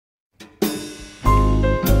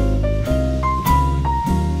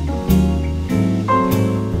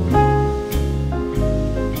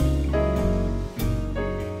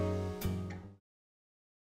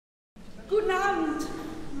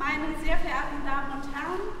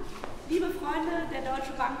Freunde der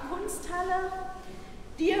DeutscheBank Kunsthalle,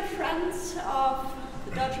 dear friends of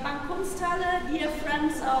the DeutscheBank Kunsthalle, dear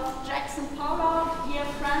friends of Jackson Pollock, dear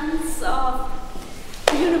friends of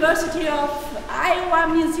the University of Iowa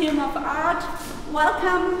Museum of Art,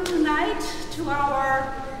 welcome tonight to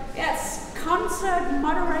our concert,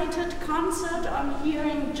 moderated concert on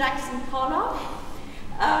hearing Jackson Pollock.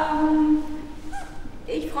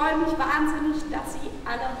 Ich freue mich wahnsinnig, dass Sie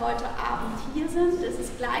alle heute Abend hier sind. Es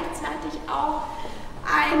ist gleichzeitig auch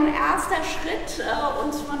ein erster Schritt,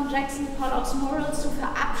 uns von Jackson Pollocks Mural zu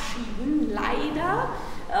verabschieden, leider.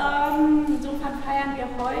 Insofern feiern wir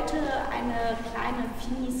heute eine kleine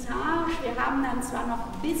Finissage. Wir haben dann zwar noch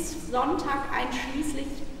bis Sonntag einschließlich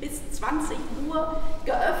bis 20 Uhr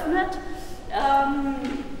geöffnet.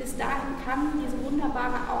 Bis dahin kann diese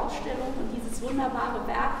wunderbare Ausstellung und dieses wunderbare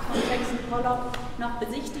Werk von Jackson Pollock noch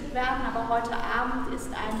besichtigt werden, aber heute Abend ist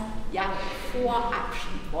ein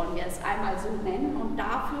Vorabschied, wollen wir es einmal so nennen, und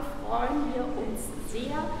dafür freuen wir uns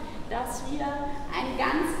sehr, dass wir ein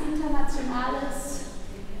ganz internationales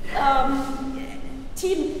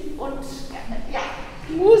Team und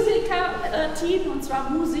Musiker-Team, und zwar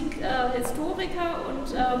Musikhistoriker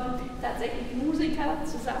und tatsächlich Musiker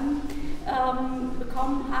zusammen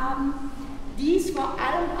bekommen haben. Dies vor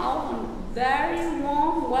allem auch ein very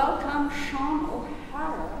warm welcome Sean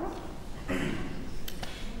O'Hara.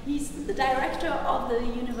 He's the director of the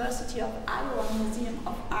University of Iowa Museum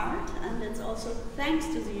of Art, and it's also thanks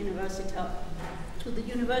to the University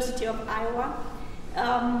of Iowa.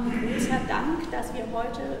 Großer Dank, dass wir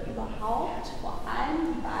heute überhaupt vor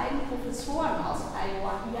allem die beiden Professoren aus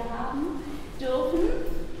Iowa hier haben dürfen.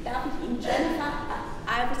 Darf ich Ihnen Jennifer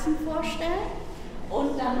Iverson vorstellen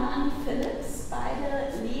und Damani Phillips,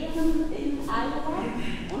 beide lehren in Iowa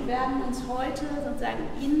und werden uns heute sozusagen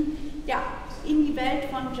in die Welt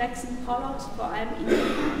von Jackson Pollock, vor allem in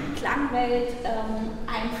die Klangwelt,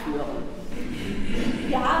 einführen.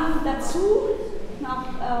 Wir haben dazu noch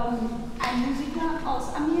einen Musiker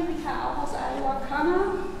aus Amerika, auch aus Iowa, Connor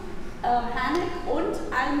Hannick, und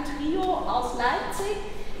ein Trio aus Leipzig,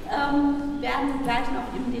 werden gleich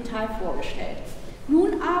noch im Detail vorgestellt.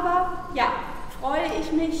 Nun aber, freue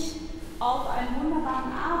ich mich auf einen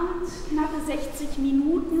wunderbaren Abend, knappe 60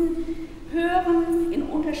 Minuten hören in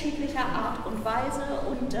unterschiedlicher Art und Weise,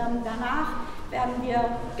 und danach werden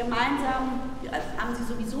wir gemeinsam, haben Sie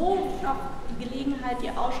sowieso noch die Gelegenheit, die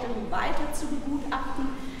Ausstellung weiter zu begutachten,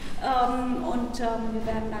 und wir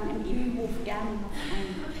werden dann im Innenhof gerne noch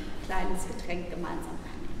ein kleines Getränk gemeinsam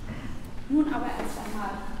einnehmen. Nun aber erst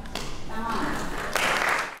einmal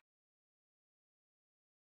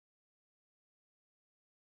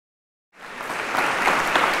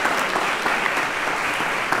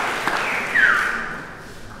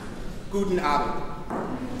Guten Abend.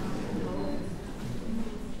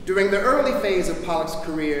 During the early phase of Pollock's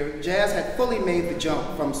career, jazz had fully made the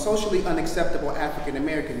jump from socially unacceptable African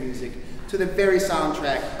American music to the very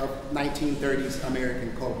soundtrack of 1930s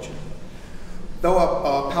American culture. Though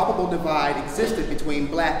a palpable divide existed between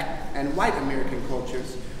black and white American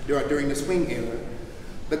cultures during the swing era,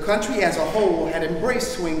 the country as a whole had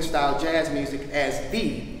embraced swing-style jazz music as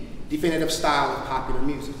the definitive style of popular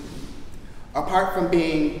music. Apart from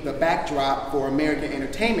being the backdrop for American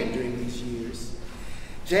entertainment during these years,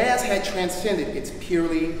 jazz had transcended its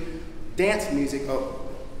purely dance music.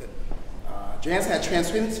 Jazz had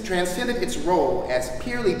transcended its role as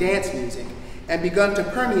purely dance music and begun to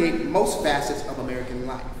permeate most facets of American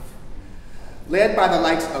life. Led by the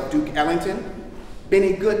likes of Duke Ellington,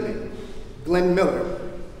 Benny Goodman, Glenn Miller,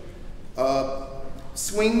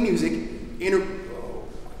 swing music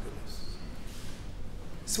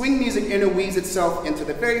interweaves itself into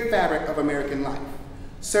the very fabric of American life,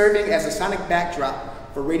 serving as a sonic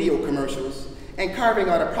backdrop for radio commercials and carving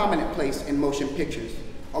out a prominent place in motion pictures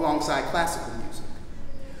alongside classical music.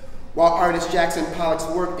 While artist Jackson Pollock's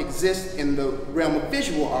work exists in the realm of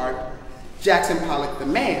visual art, Jackson Pollock, the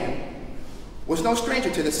man, was no stranger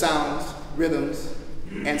to the sounds, rhythms,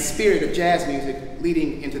 and spirit of jazz music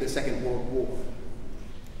leading into the Second World War.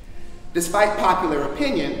 Despite popular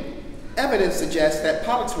opinion, evidence suggests that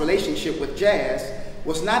Pollock's relationship with jazz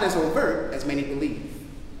was not as overt as many believe.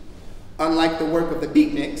 Unlike the work of the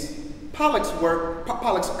beatniks, Pollock's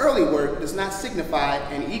early work does not signify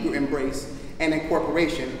an eager embrace and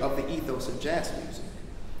incorporation of the ethos of jazz music.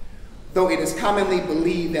 Though it is commonly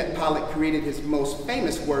believed that Pollock created his most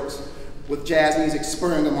famous works with jazz music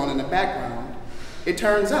spurring him on in the background, it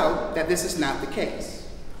turns out that this is not the case.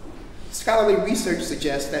 Scholarly research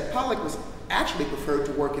suggests that Pollock was actually preferred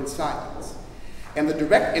to work in silence, and the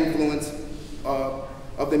direct influence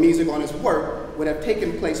of the music on his work would have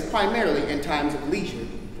taken place primarily in times of leisure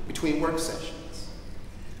between work sessions.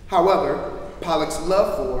 However, Pollock's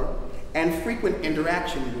love for and frequent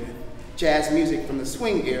interaction with jazz music from the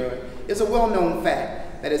swing era is a well-known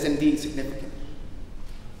fact that is indeed significant.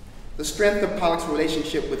 The strength of Pollock's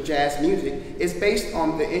relationship with jazz music is based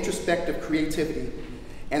on the introspective creativity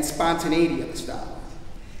and spontaneity of the style,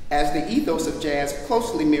 as the ethos of jazz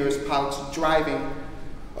closely mirrors Pollock's driving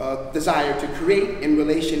desire to create in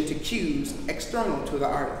relation to cues external to the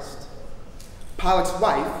artist. Pollock's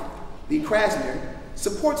wife, Lee Krasner,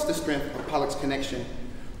 supports the strength of Pollock's connection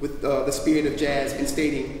with the spirit of jazz in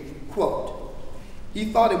stating, quote, "He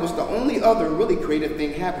thought it was the only other really creative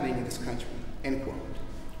thing happening in this country," end quote.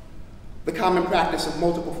 The common practice of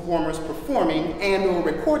multiple performers performing and or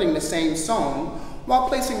recording the same song while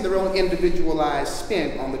placing their own individualized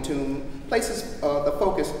spin on the tune places the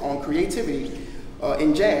focus on creativity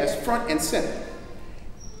in jazz front and center,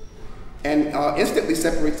 and instantly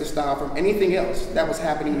separates the style from anything else that was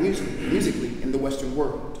happening musically in the Western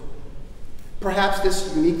world. Perhaps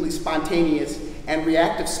this uniquely spontaneous and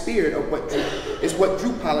reactive spirit of what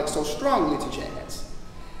drew Pollock so strongly to jazz,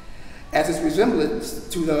 as its resemblance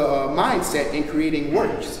to the mindset in creating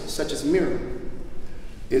works such as Mural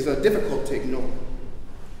is difficult to ignore.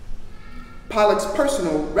 Pollock's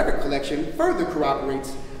personal record collection further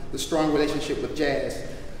corroborates the strong relationship with jazz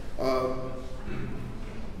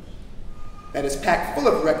that is packed full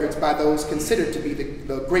of records by those considered to be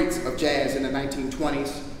the greats of jazz in the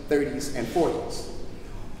 1920s, 30s, and 40s.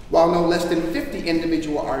 While no less than 50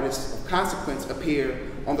 individual artists of consequence appear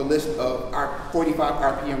on the list of 45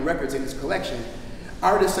 RPM records in his collection,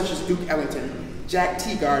 artists such as Duke Ellington, Jack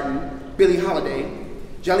Teagarden, Billie Holiday,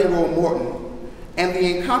 Jelly Roll Morton, and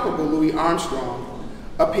the incomparable Louis Armstrong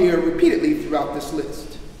appear repeatedly throughout this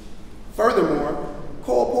list. Furthermore,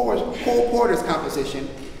 Cole Porter's composition,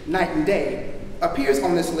 Night and Day, appears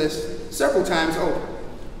on this list several times over,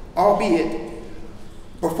 albeit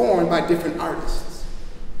performed by different artists.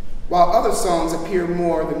 While other songs appear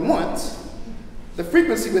more than once, the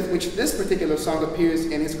frequency with which this particular song appears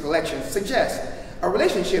in his collection suggests a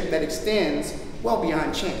relationship that extends well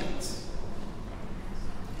beyond chance.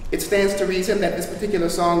 It stands to reason that this particular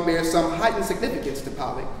song bears some heightened significance to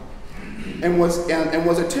Pollock and was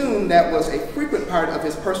a tune that was a frequent part of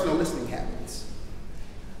his personal listening habits.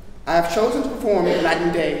 I have chosen to perform Night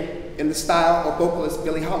and Day in the style of vocalist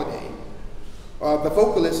Billie Holiday, the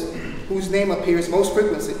vocalist whose name appears most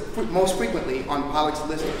frequently on Pollock's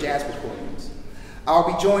list of jazz recordings. I'll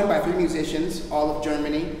be joined by 3 musicians, all of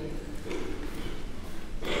Germany.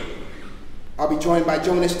 I'll be joined by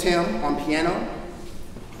Jonas Tim on piano,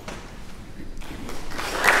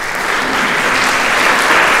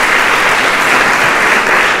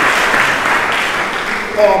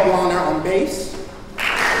 Paul Blauner on bass,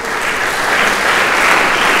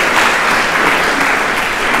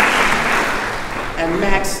 and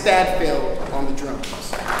Max Stadfeld on the drums.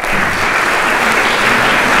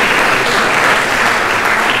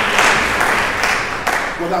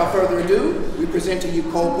 Without further ado, we present to you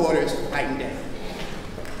Cole Porter's Night and Day.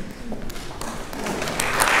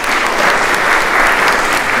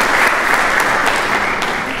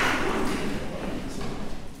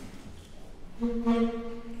 Thank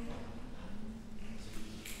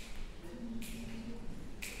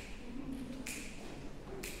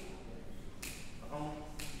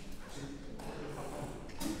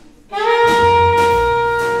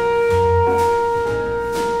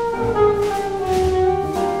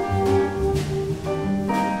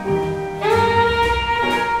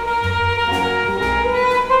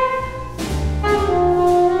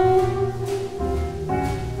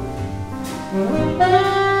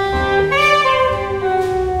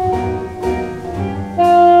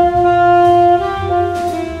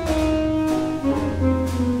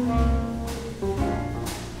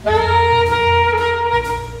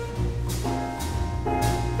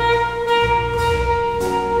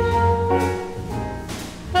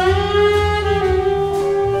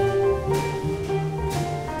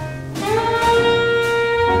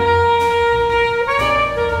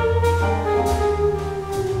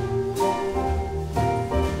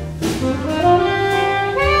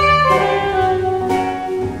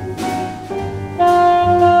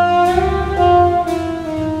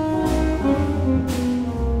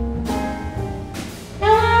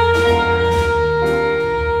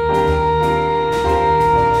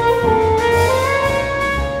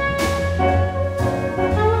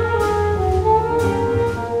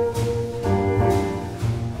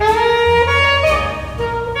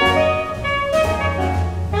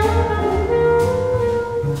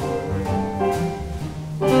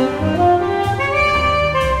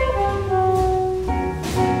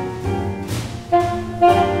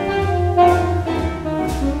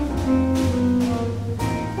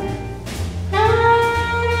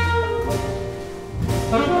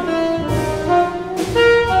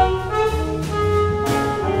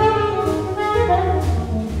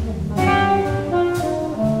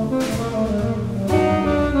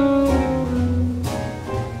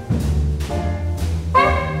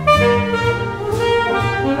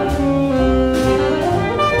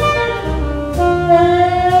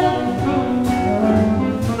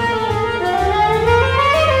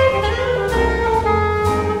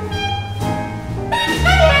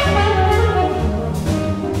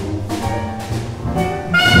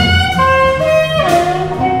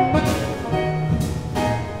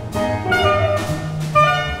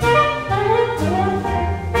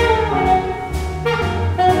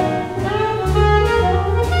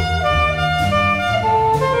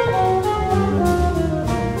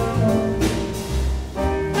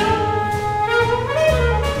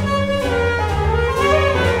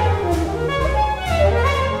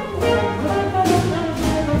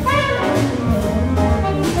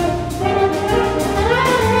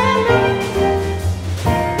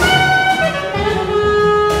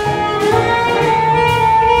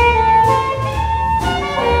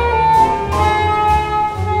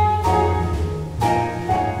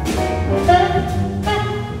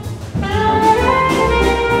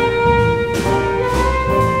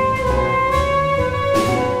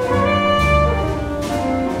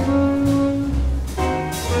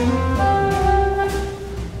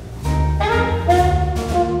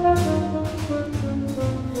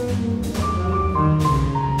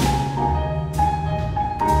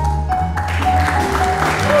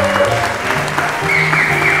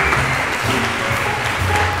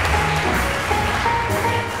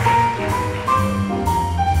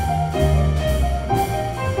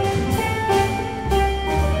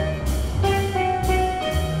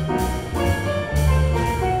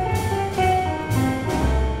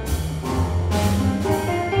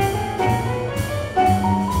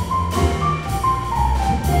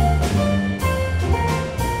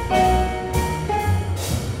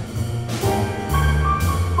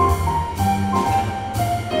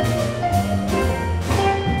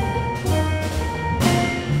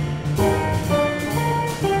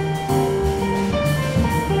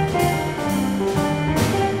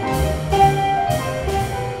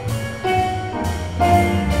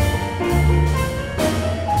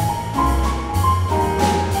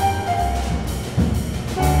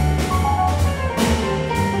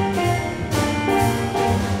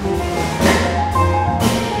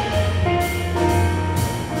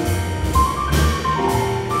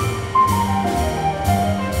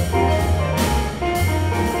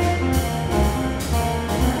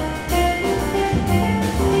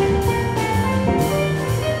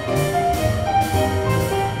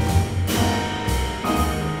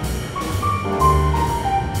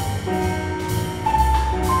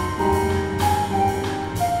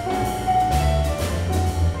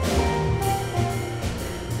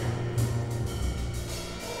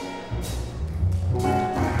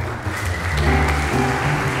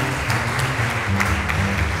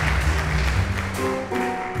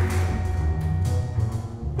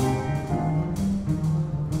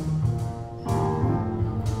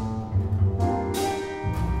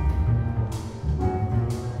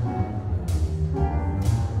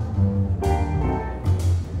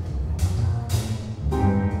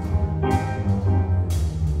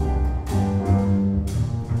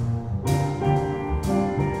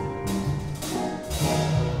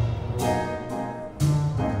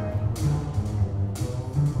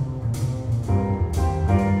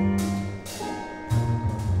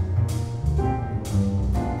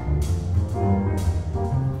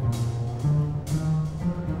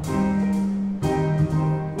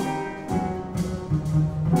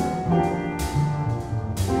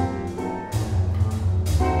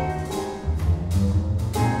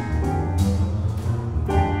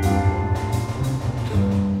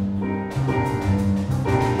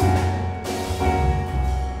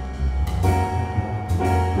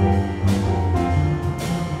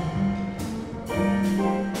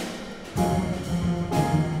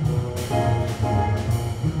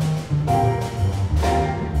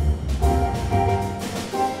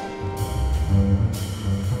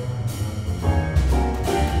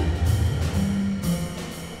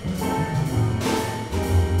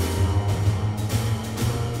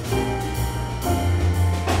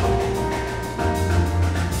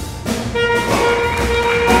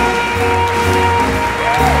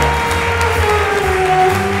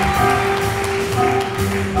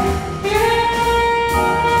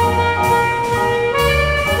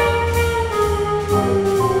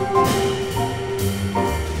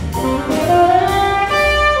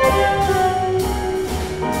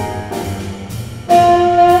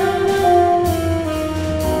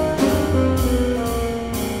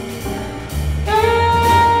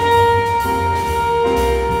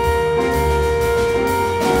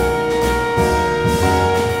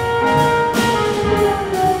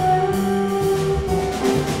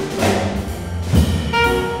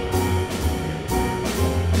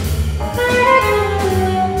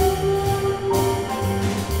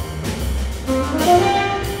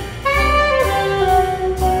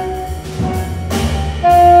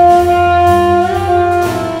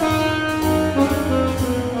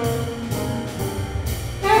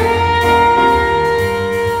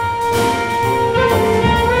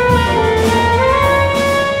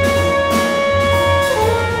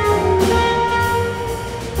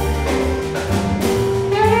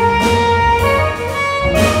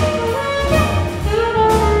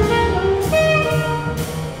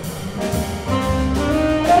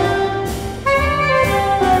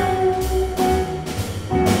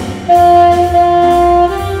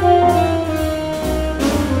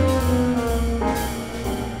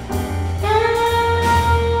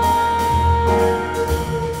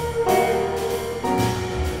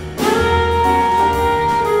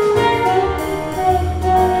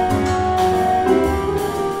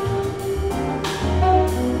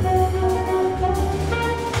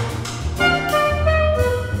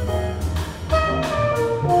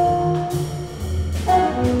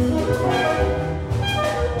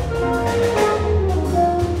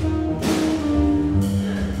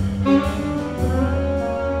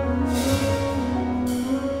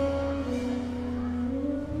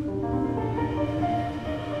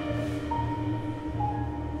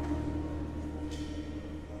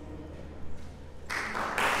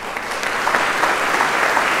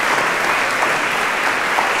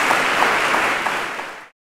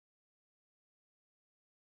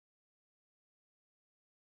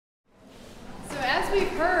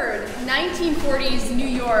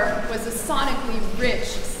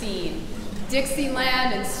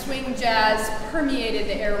Dixieland and swing jazz permeated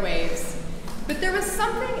the airwaves. But there was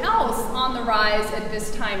something else on the rise at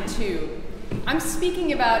this time too. I'm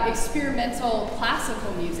speaking about experimental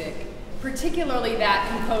classical music, particularly that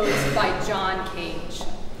composed by John Cage.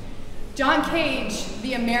 John Cage,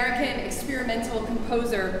 the American experimental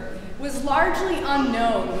composer, was largely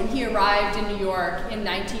unknown when he arrived in New York in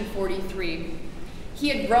 1943. He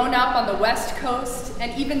had grown up on the West Coast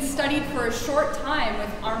and even studied for a short time with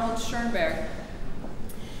Arnold Schoenberg.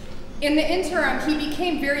 In the interim, he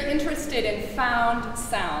became very interested in found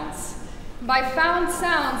sounds. By found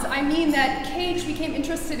sounds, I mean that Cage became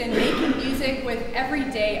interested in making music with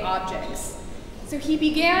everyday objects. So he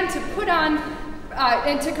began to put on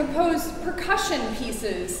and to compose percussion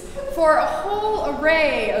pieces for a whole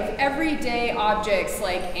array of everyday objects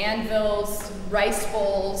like anvils, rice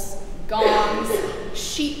bowls, gongs,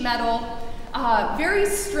 sheet metal, very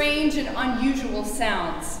strange and unusual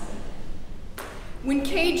sounds. When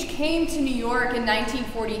Cage came to New York in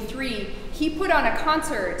 1943, he put on a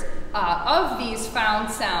concert of these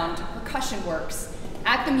found sound percussion works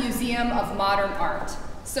at the Museum of Modern Art.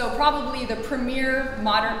 So probably the premier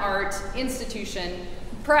modern art institution,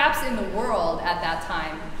 perhaps in the world at that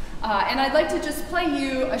time. And I'd like to just play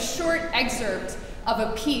you a short excerpt of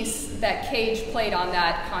a piece that Cage played on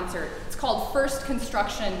that concert. It's called First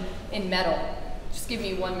Construction in Metal. Just give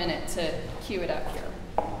me 1 minute to cue it up here.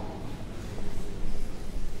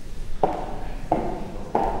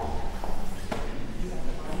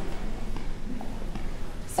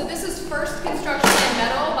 So this is First Construction in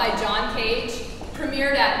Metal by John Cage,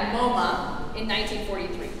 premiered at MoMA in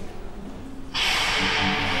 1943.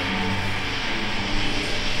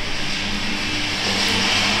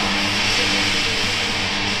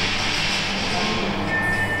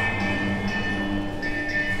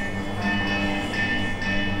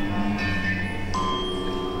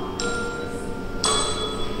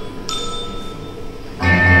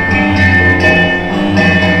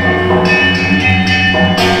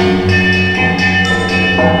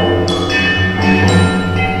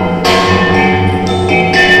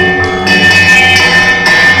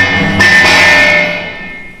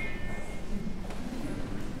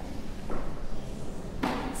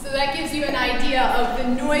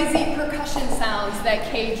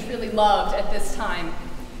 Loved at this time.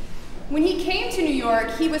 When he came to New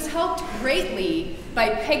York, he was helped greatly by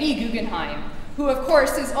Peggy Guggenheim, who of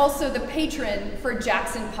course is also the patron for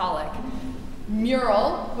Jackson Pollock.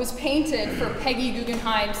 Mural was painted for Peggy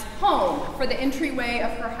Guggenheim's home, for the entryway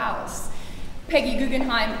of her house. Peggy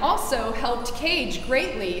Guggenheim also helped Cage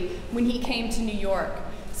greatly when he came to New York.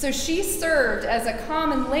 So she served as a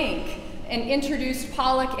common link and introduced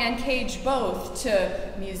Pollock and Cage both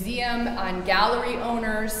to museum and gallery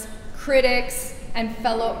owners, critics, and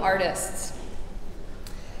fellow artists.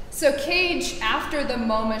 So Cage, after the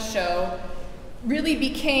MoMA show, really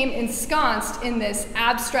became ensconced in this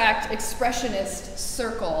abstract expressionist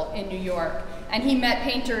circle in New York. And he met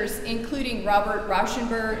painters including Robert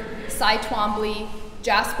Rauschenberg, Cy Twombly,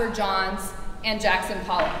 Jasper Johns, and Jackson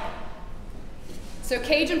Pollock. So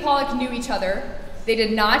Cage and Pollock knew each other. They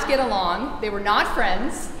did not get along. They were not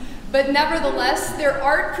friends. But nevertheless, their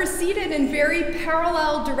art proceeded in very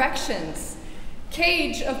parallel directions.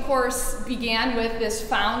 Cage, of course, began with this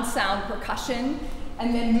found sound percussion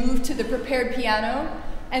and then moved to the prepared piano,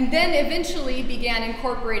 and then eventually began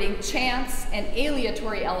incorporating chants and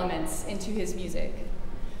aleatory elements into his music.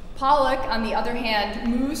 Pollock, on the other hand,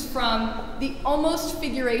 moves from the almost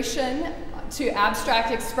figuration to abstract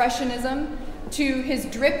expressionism to his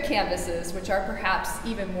drip canvases, which are perhaps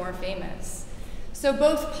even more famous. So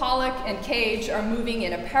both Pollock and Cage are moving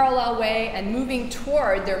in a parallel way and moving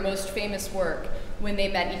toward their most famous work when they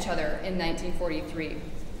met each other in 1943.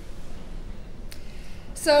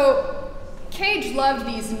 So Cage loved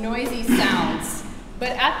these noisy sounds, but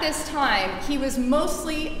at this time he was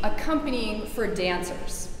mostly accompanying for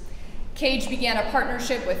dancers. Cage began a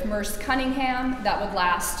partnership with Merce Cunningham that would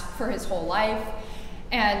last for his whole life.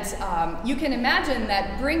 And you can imagine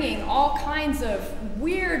that bringing all kinds of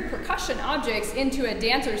weird percussion objects into a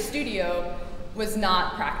dancer's studio was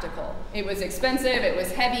not practical. It was expensive, it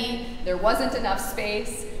was heavy, there wasn't enough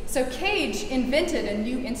space. So Cage invented a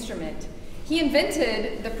new instrument. He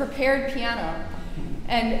invented the prepared piano.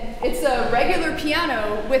 And it's a regular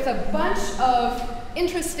piano with a bunch of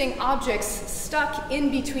interesting objects stuck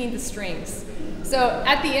in between the strings. So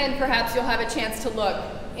at the end, perhaps you'll have a chance to look.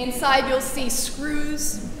 Inside you'll see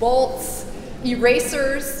screws, bolts,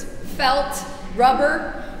 erasers, felt,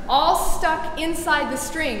 rubber, all stuck inside the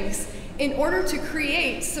strings in order to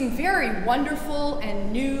create some very wonderful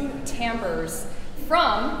and new timbres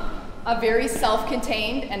from a very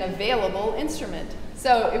self-contained and available instrument.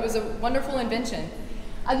 So it was a wonderful invention.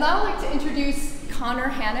 I'd now like to introduce Connor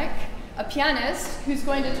Hannock, a pianist who's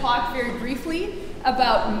going to talk very briefly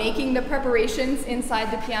about making the preparations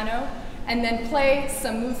inside the piano, and then play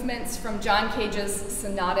some movements from John Cage's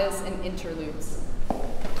sonatas and interludes.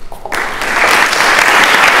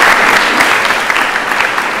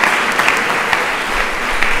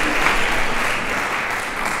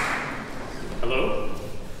 Hello.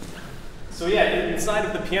 So yeah, inside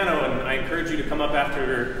of the piano, and I encourage you to come up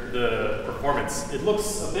after the performance, it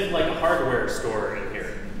looks a bit like a hardware store in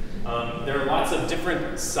here. There are lots of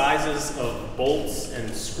different sizes of bolts and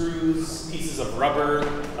screws, pieces of rubber,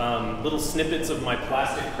 little snippets of my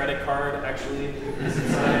plastic credit card actually is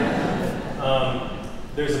inside.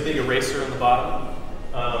 There's a big eraser on the bottom.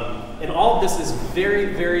 And all of this is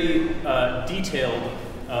very, very detailed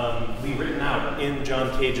written out in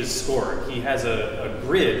John Cage's score. He has a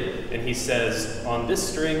grid, and he says, on this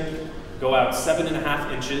string, go out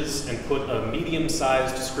 7.5 inches and put a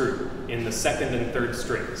medium-sized screw in the second and third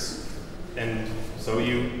strings. And so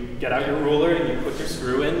you get out your ruler and you put your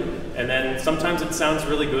screw in, and then sometimes it sounds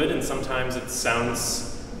really good and sometimes it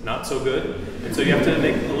sounds not so good. And so you have to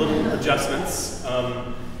make a little adjustments.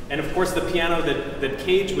 And of course the piano that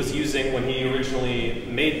Cage was using when he originally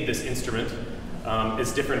made this instrument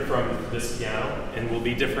is different from this piano and will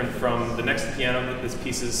be different from the next piano that this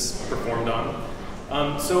piece is performed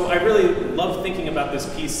on. So I really love thinking about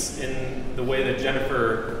this piece in the way that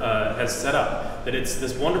Jennifer has set up, that it's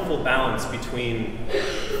this wonderful balance between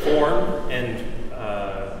form and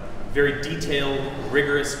very detailed,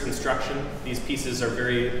 rigorous construction. These pieces are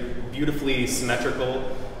very beautifully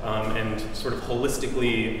symmetrical and sort of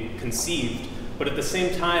holistically conceived, but at the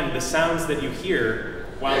same time, the sounds that you hear,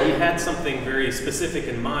 while he had something very specific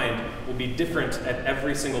in mind, will be different at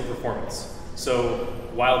every single performance. So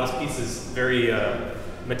while this piece is very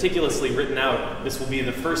meticulously written out, this will be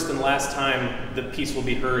the first and last time the piece will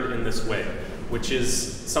be heard in this way, which is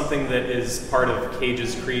something that is part of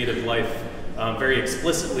Cage's creative life very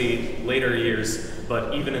explicitly later years,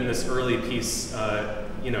 but even in this early piece,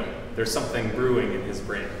 you know, there's something brewing in his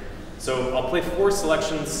brain. So I'll play 4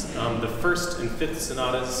 selections, the first and fifth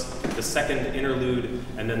sonatas, the second interlude,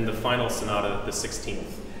 and then the final sonata, the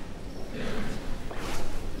 16th.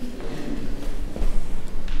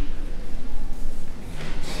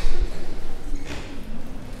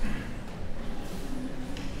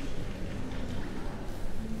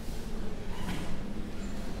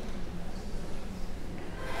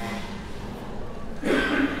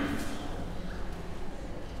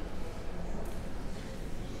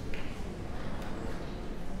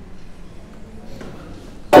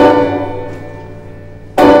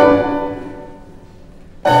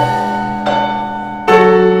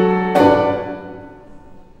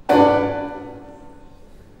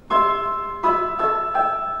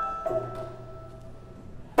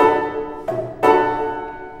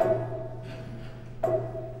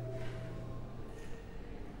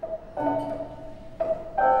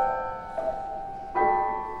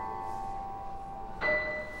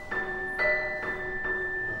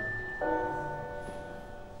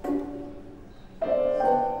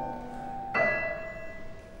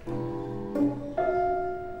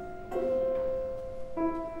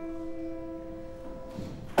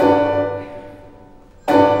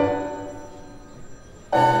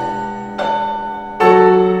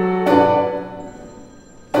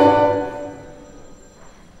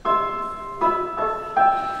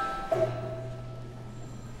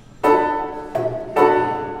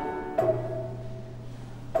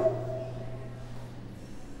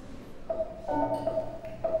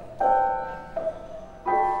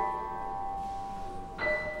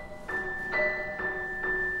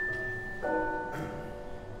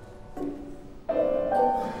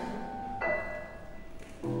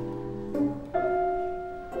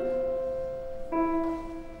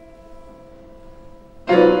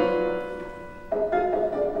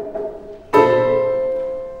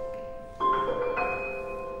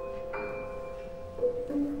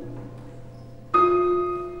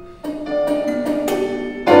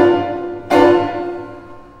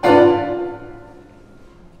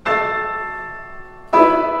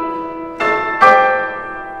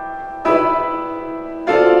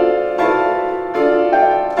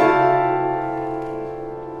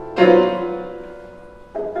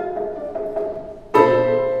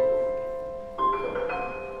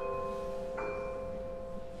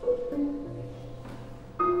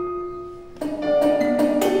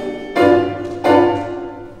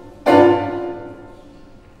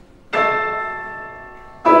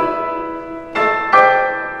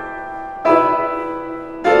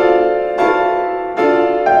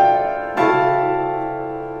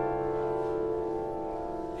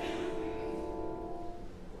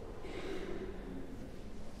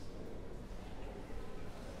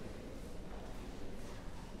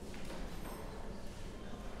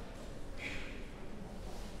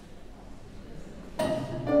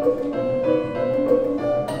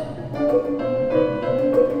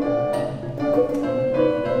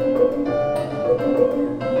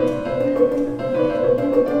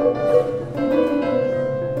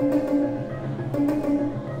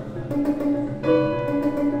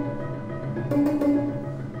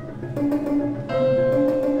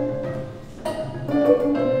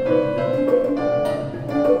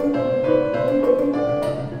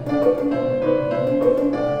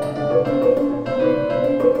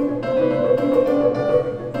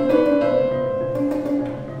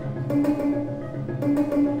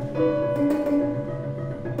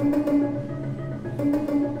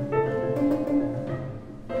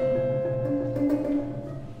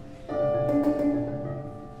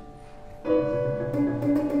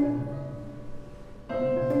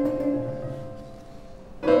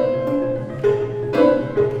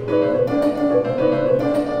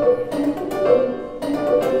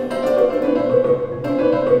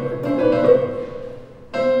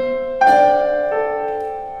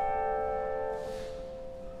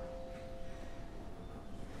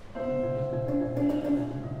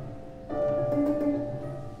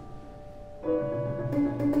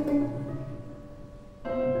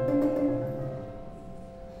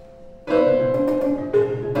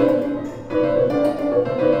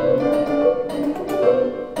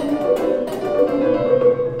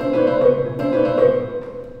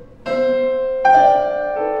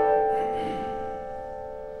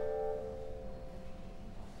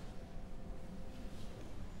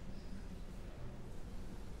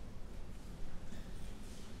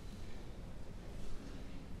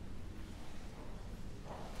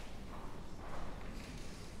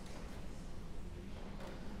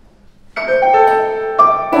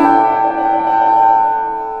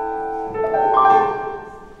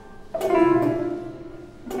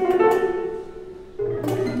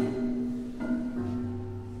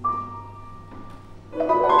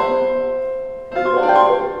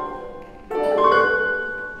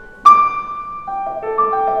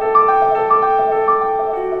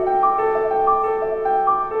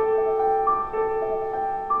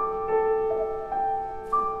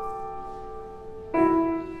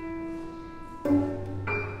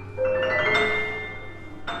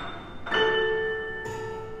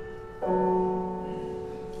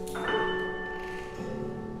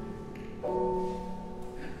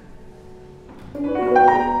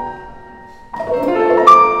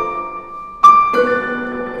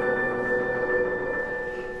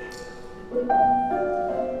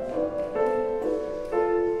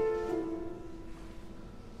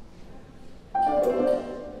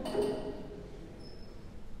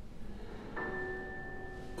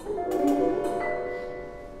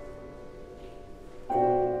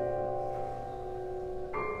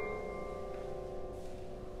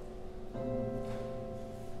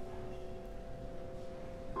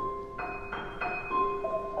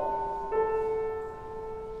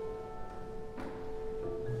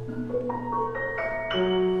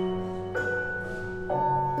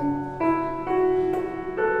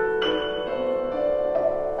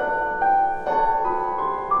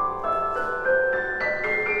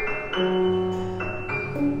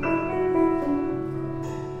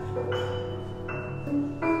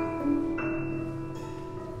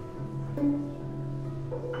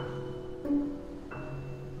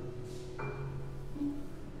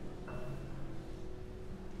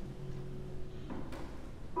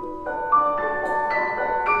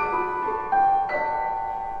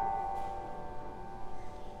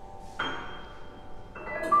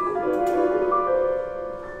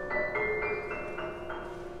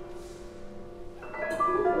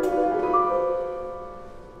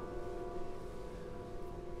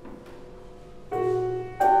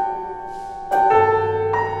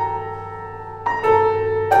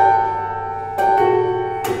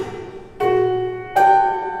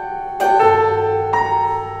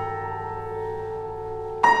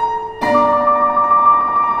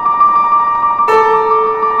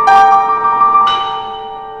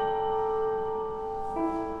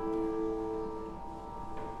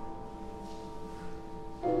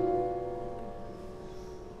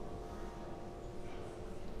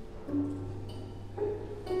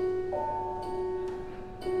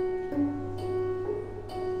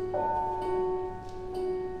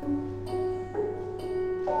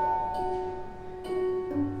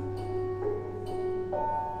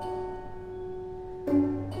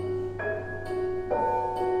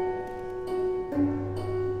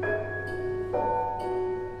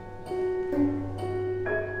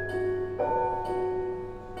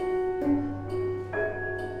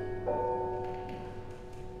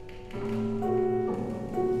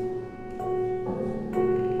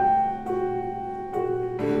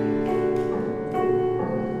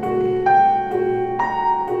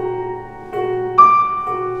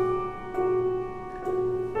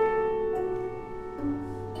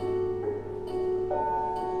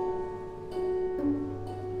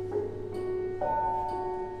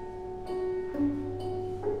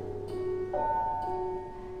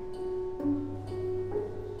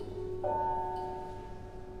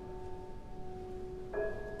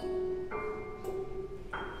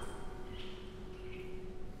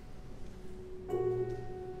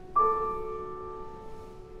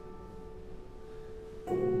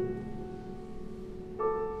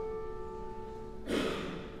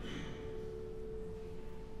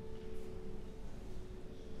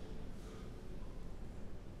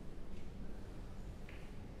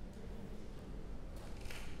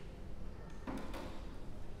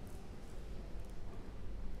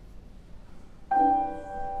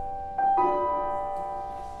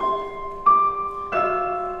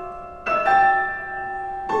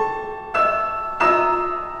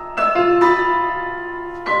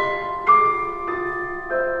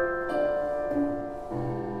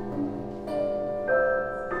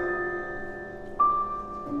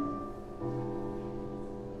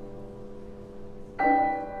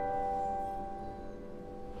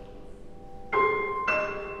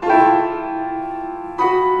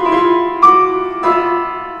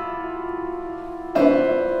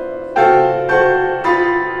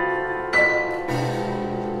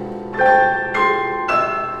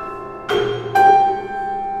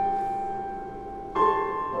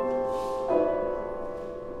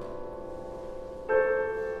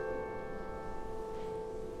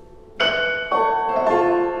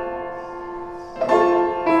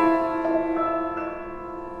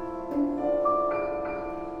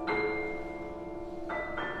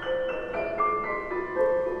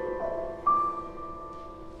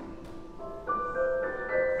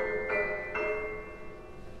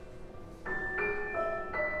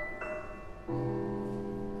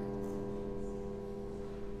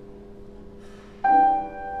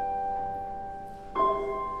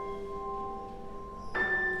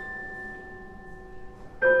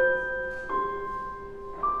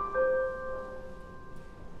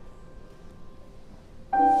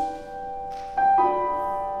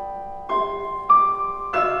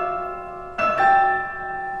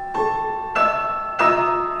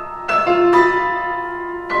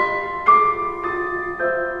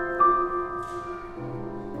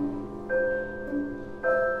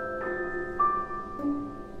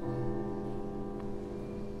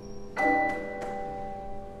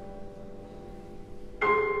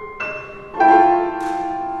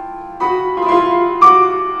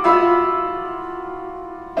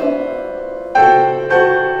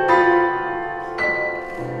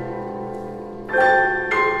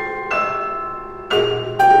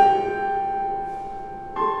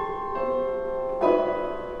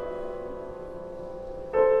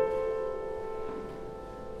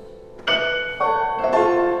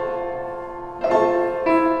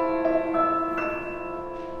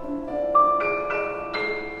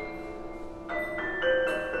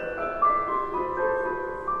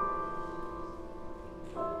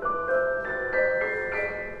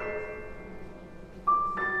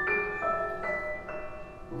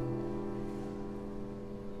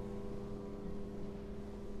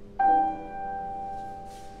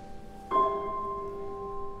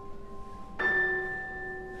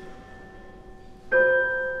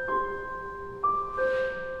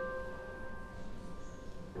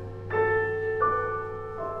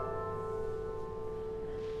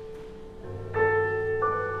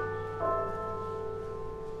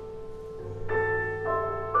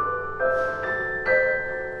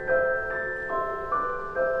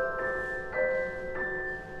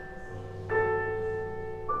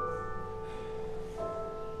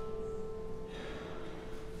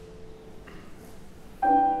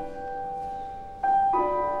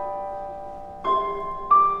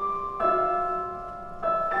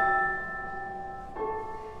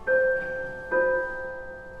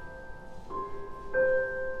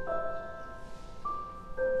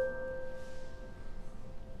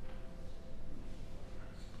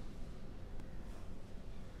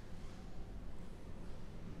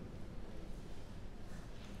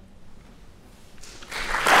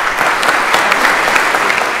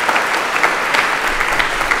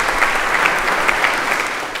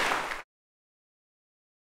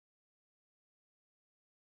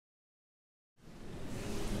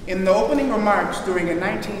 In the opening remarks during a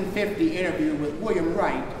 1950 interview with William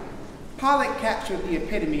Wright, Pollock captured the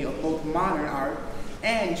epitome of both modern art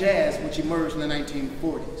and jazz, which emerged in the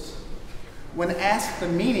 1940s. When asked the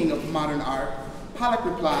meaning of modern art, Pollock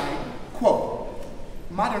replied, quote,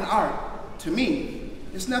 "Modern art, to me,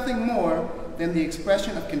 is nothing more than the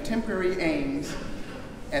expression of contemporary aims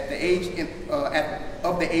of the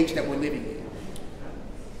age that we're living in.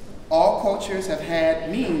 All cultures have had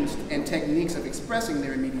means and techniques of expressing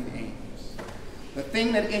their immediate aims. The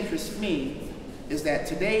thing that interests me is that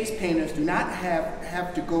today's painters do not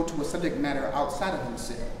have to go to a subject matter outside of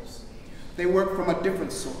themselves. They work from a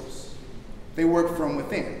different source. They work from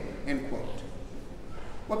within," end quote.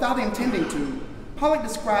 Without intending to, Pollock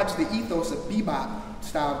describes the ethos of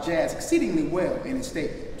bebop-style jazz exceedingly well in his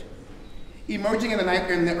statement. Emerging in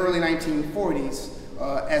the early 1940s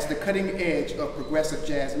as the cutting edge of progressive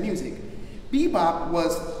jazz music, bebop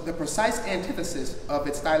was the precise antithesis of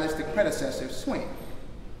its stylistic predecessor, swing.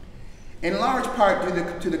 In large part due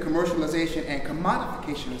to the commercialization and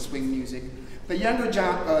commodification of swing music, the younger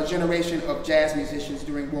generation of jazz musicians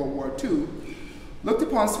during World War II looked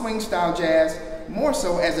upon swing-style jazz more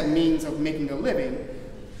so as a means of making a living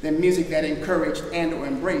than music that encouraged and or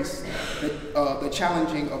embraced the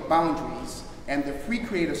challenging of boundaries and the free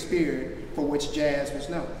creative spirit for which jazz was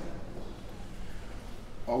known.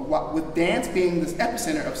 With dance being the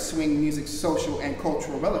epicenter of swing music's social and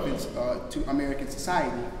cultural relevance to American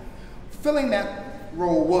society, filling that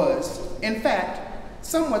role was, in fact,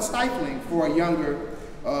 somewhat stifling for a younger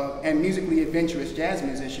and musically adventurous jazz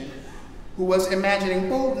musician who was imagining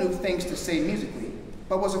bold new things to say musically,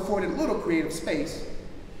 but was afforded little creative space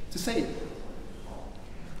to say it.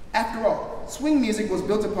 After all, swing music was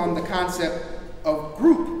built upon the concept of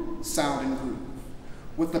group sound and groove,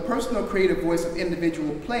 with the personal creative voice of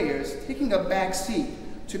individual players taking a back seat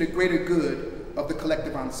to the greater good of the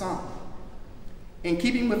collective ensemble. In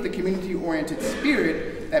keeping with the community-oriented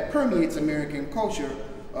spirit that permeates American culture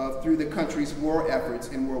through the country's war efforts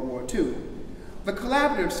in World War II, the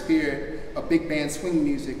collaborative spirit of big band swing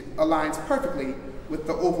music aligns perfectly with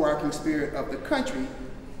the overarching spirit of the country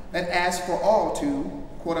that asks for all to,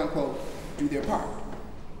 quote unquote, do their part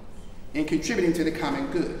in contributing to the common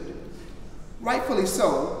good. Rightfully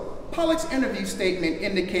so, Pollock's interview statement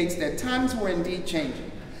indicates that times were indeed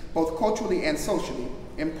changing, both culturally and socially,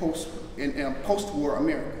 in post-war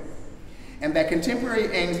America, and that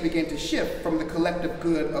contemporary aims began to shift from the collective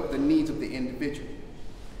good of the needs of the individual.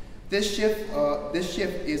 This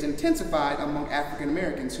shift is intensified among African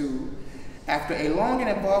Americans who, after a long and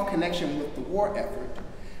involved connection with the war effort,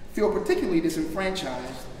 feel particularly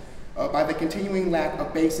disenfranchised by the continuing lack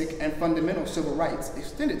of basic and fundamental civil rights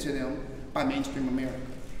extended to them by mainstream America.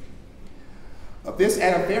 This is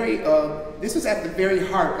at the very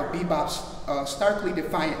heart of bebop's starkly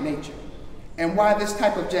defiant nature, and why this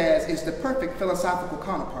type of jazz is the perfect philosophical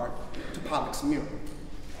counterpart to Pollock's Mural.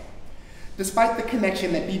 Despite the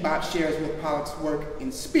connection that bebop shares with Pollock's work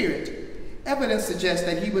in spirit, evidence suggests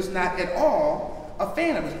that he was not at all a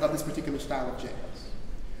fan of this particular style of jazz.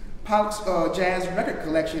 Pollock's jazz record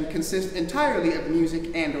collection consists entirely of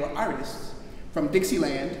music and or artists from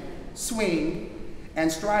Dixieland, swing,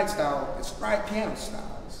 and stride piano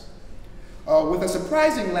styles, with a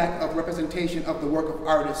surprising lack of representation of the work of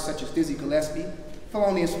artists such as Dizzy Gillespie,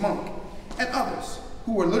 Thelonious Monk, and others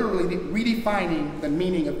who were literally redefining the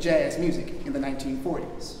meaning of jazz music in the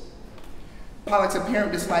 1940s. Pollock's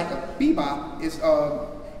apparent dislike of bebop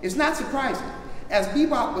is not surprising, as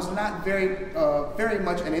bebop was not very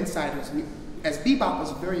much an insider's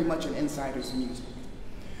music.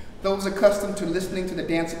 Those accustomed to listening to the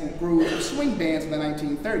danceable groove of swing bands in the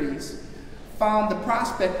 1930s found the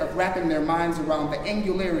prospect of wrapping their minds around the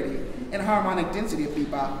angularity and harmonic density of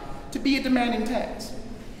bebop to be a demanding task,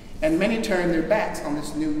 and many turned their backs on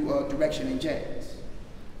this new direction in jazz.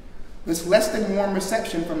 This less than warm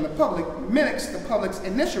reception from the public mimics the public's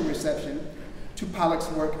initial reception to Pollock's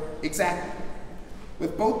work exactly,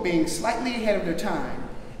 with both being slightly ahead of their time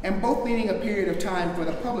and both needing a period of time for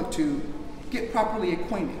the public to get properly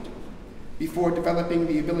acquainted before developing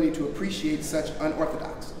the ability to appreciate such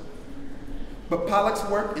unorthodoxy. But Pollock's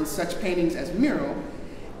work in such paintings as Mural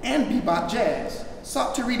and bebop jazz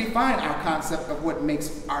sought to redefine our concept of what makes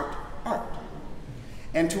art art,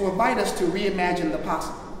 and to invite us to reimagine the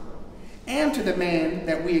possible, and to demand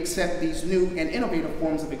that we accept these new and innovative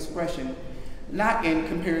forms of expression, not in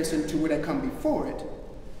comparison to what had come before it,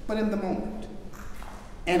 but in the moment,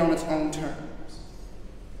 and on its own terms.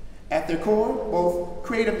 At their core, both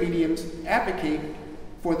creative mediums advocate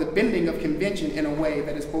for the bending of convention in a way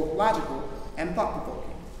that is both logical and thought-provoking.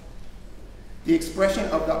 the expression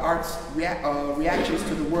of the art's reactions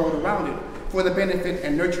to the world around it for the benefit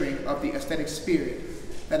and nurturing of the aesthetic spirit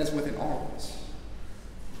that is within all of us.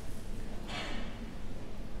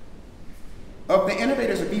 Of the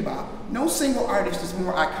innovators of bebop, no single artist is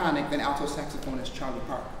more iconic than alto saxophonist Charlie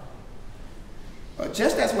Parker.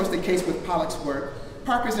 Just as was the case with Pollock's work,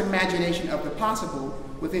 Parker's imagination of the possible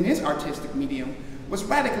within his artistic medium was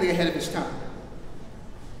radically ahead of his time.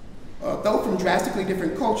 Though from drastically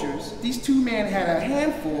different cultures, these two men had a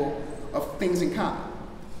handful of things in common.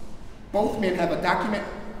 Both men have a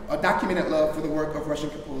documented love for the work of Russian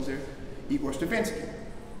composer Igor Stravinsky.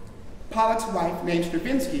 Pollock's wife named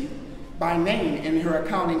Stravinsky by name in her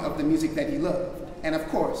accounting of the music that he loved. And of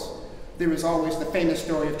course, there is always the famous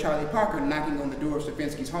story of Charlie Parker knocking on the door of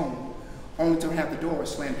Stravinsky's home, only to have the door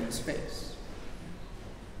slammed in his face.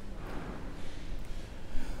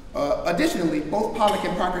 Additionally, both Pollock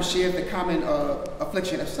and Parker shared the common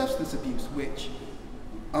affliction of substance abuse, which,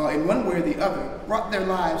 in one way or the other, brought their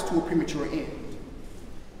lives to a premature end.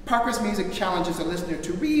 Parker's music challenges a listener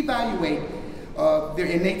to reevaluate their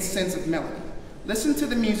innate sense of melody. Listen to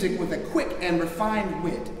the music with a quick and refined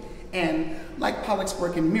wit, and, like Pollock's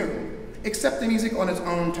work in Mural, accept the music on its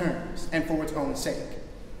own terms and for its own sake.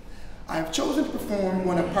 I have chosen to perform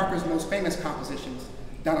one of Parker's most famous compositions,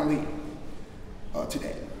 Damani,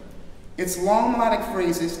 today. Its long melodic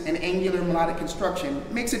phrases and angular melodic construction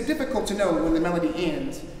makes it difficult to know when the melody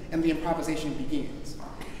ends and the improvisation begins,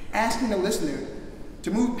 asking the listener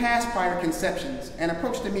to move past prior conceptions and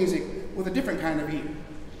approach the music with a different kind of ear.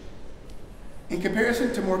 In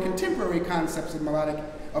comparison to more contemporary concepts of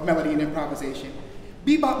melody and improvisation,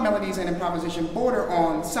 bebop melodies and improvisation border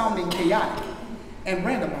on sounding chaotic and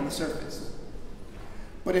random on the surface.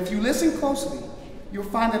 But if you listen closely, you'll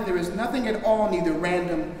find that there is nothing at all neither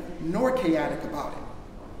random nor chaotic about it.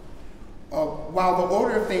 While the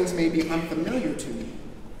order of things may be unfamiliar to you,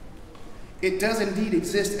 it does indeed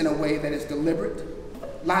exist in a way that is deliberate,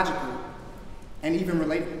 logical, and even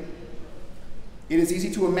relatable. It is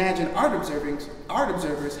easy to imagine art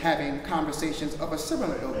observers having conversations of a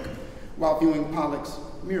similar ilk while viewing Pollock's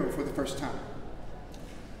Mural for the first time.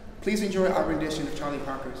 Please enjoy our rendition of Charlie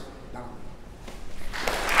Parker's Damani.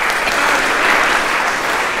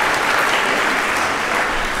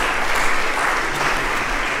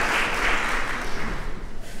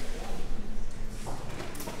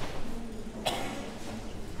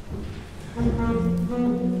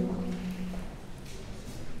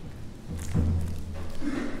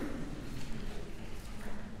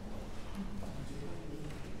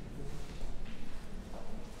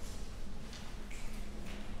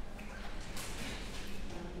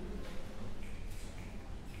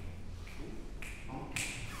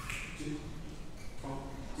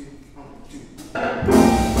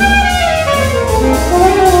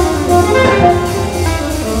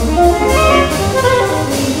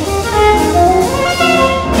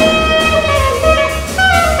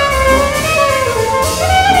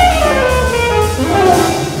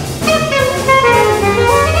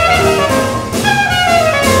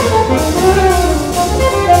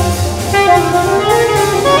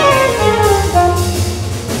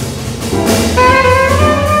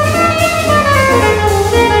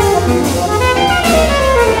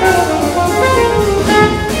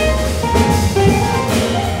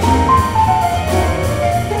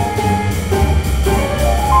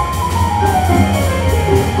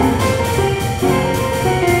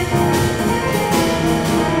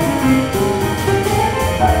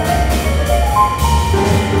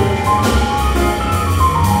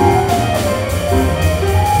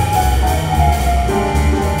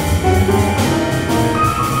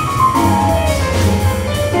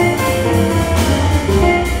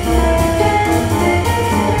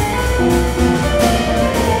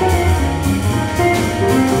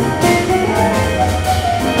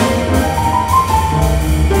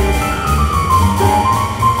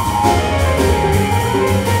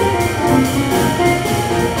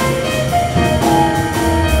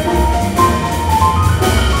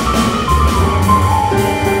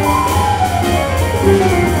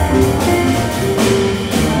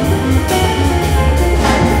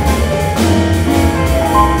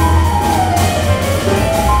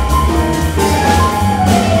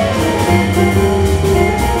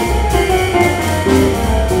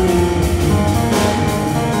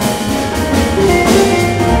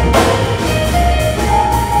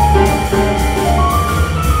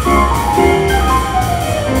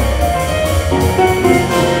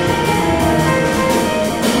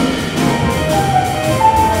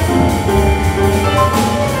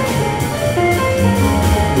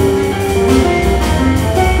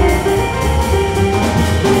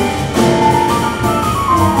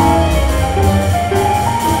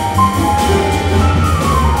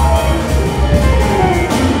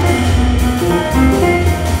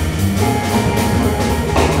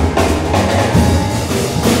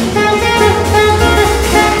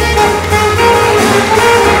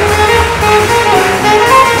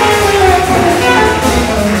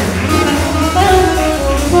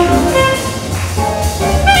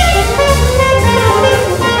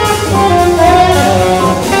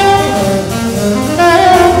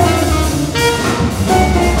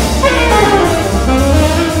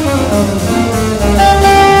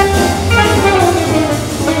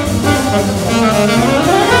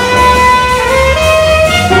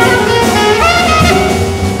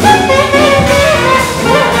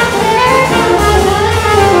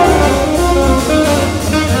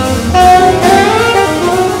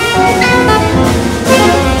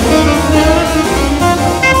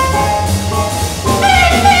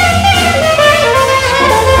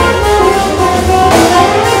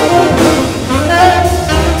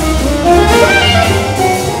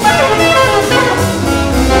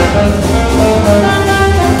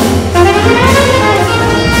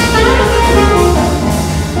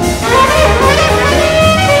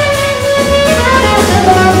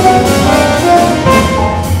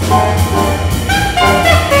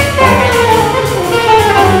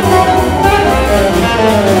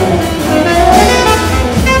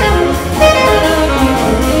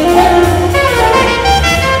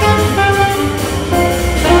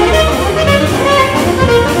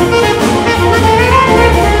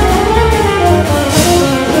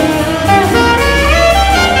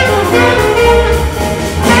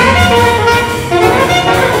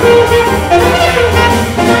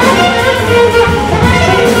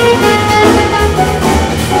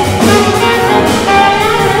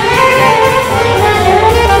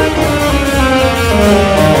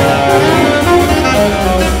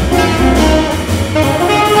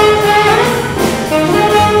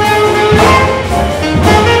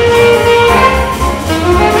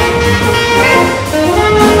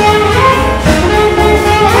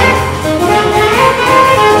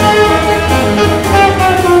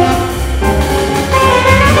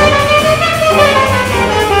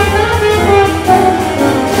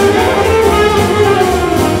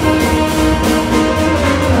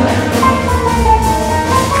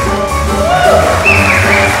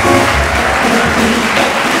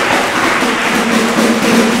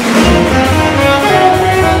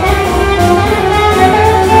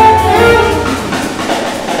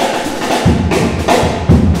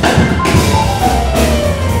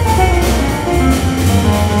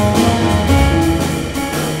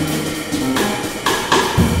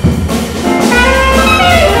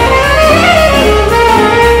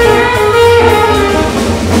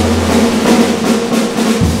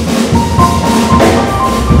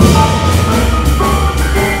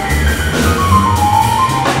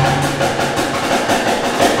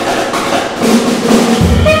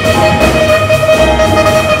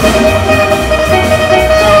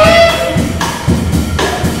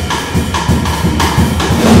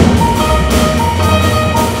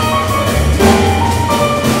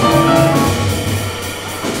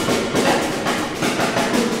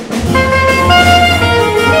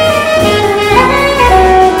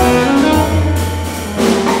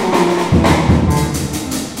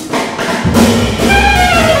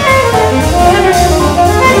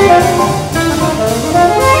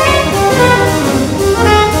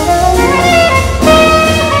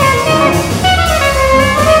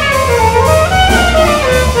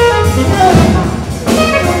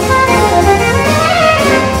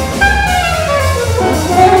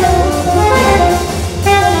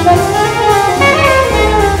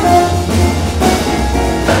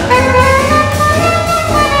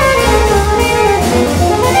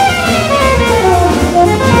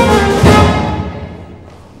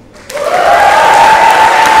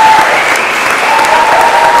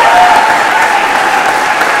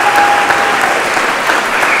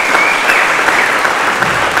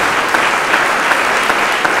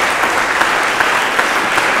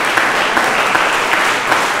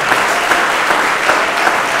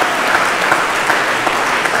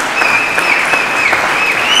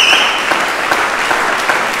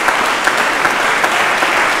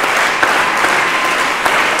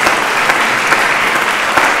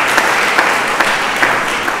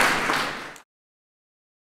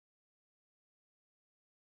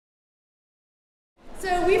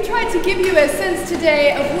 So we've tried to give you a sense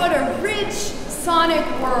today of what a rich sonic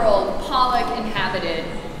world Pollock inhabited.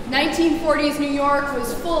 1940s New York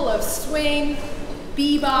was full of swing,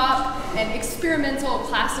 bebop, and experimental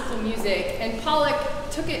classical music, and Pollock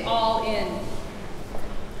took it all in.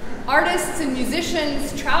 Artists and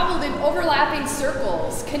musicians traveled in overlapping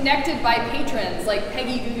circles, connected by patrons like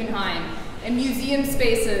Peggy Guggenheim, and museum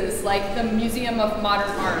spaces like the Museum of Modern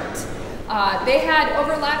Art. They had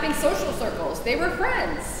overlapping social circles. They were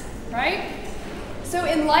friends, right? So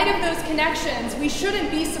in light of those connections, we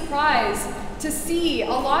shouldn't be surprised to see a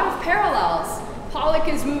lot of parallels. Pollock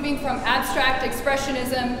is moving from abstract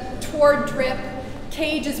expressionism toward drip.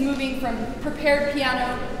 Cage is moving from prepared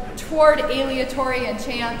piano toward aleatory and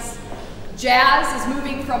chants. Jazz is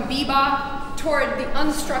moving from bebop toward the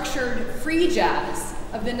unstructured free jazz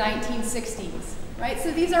of the 1960s, right?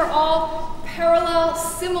 So these are all parallel,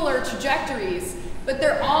 similar trajectories, but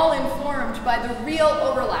they're all informed by the real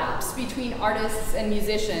overlaps between artists and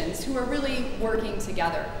musicians who are really working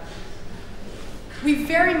together. We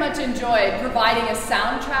very much enjoyed providing a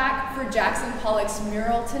soundtrack for Jackson Pollock's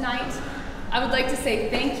mural tonight. I would like to say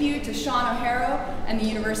thank you to Sean O'Hara and the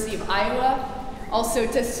University of Iowa, also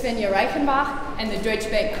to Svenja Reichenbach and the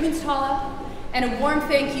DeutscheBank Kunstehalle, and a warm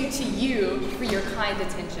thank you to you for your kind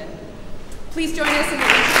attention. Please join us in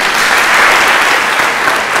the